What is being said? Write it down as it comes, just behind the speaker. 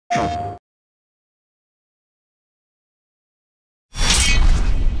name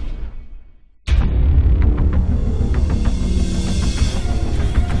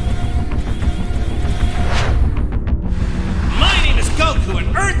is Goku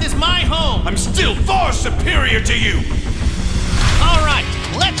and Earth is my home! I'm still far superior to you! Alright,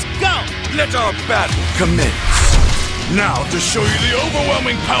 let's go! Let our battle commence! Now to show you the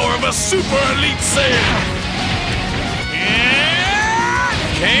overwhelming power of a Super Elite Saiyan!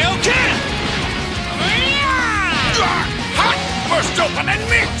 Kaioken! Hot! Burst open and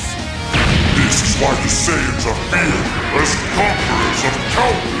mix! This is why the Saiyans are feared as conquerors of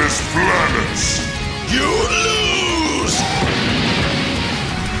countless planets! You lose!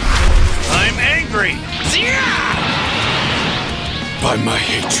 I'm angry! By my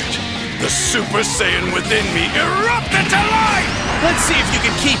hatred, the Super Saiyan within me erupted to life! Let's see if you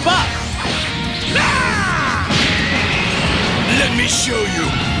can keep up! Let me show you!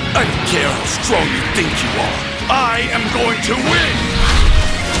 I don't care how strong you think you are! I am going to win!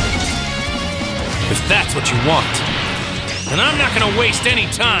 If that's what you want, then I'm not gonna waste any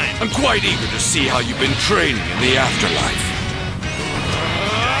time! I'm quite eager to see how you've been training in the afterlife.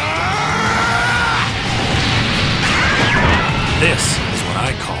 This is what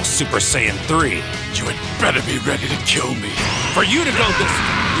I call Super Saiyan 3. You had better be ready to kill me. For you to go this,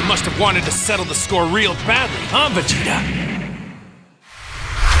 you must have wanted to settle the score real badly, huh, Vegeta?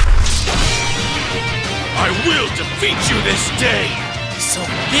 I will defeat you this day! So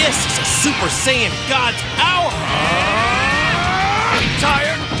this is a Super Saiyan God's power!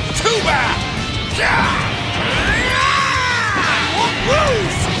 Tired? Too bad! I won't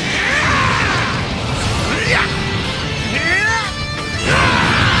lose!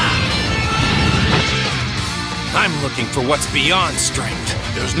 I'm looking for what's beyond strength.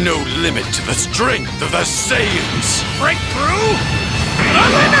 There's no limit to the strength of the Saiyans! Breakthrough? The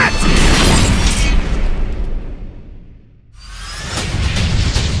limit!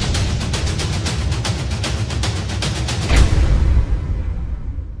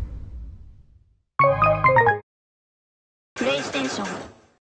 PlayStation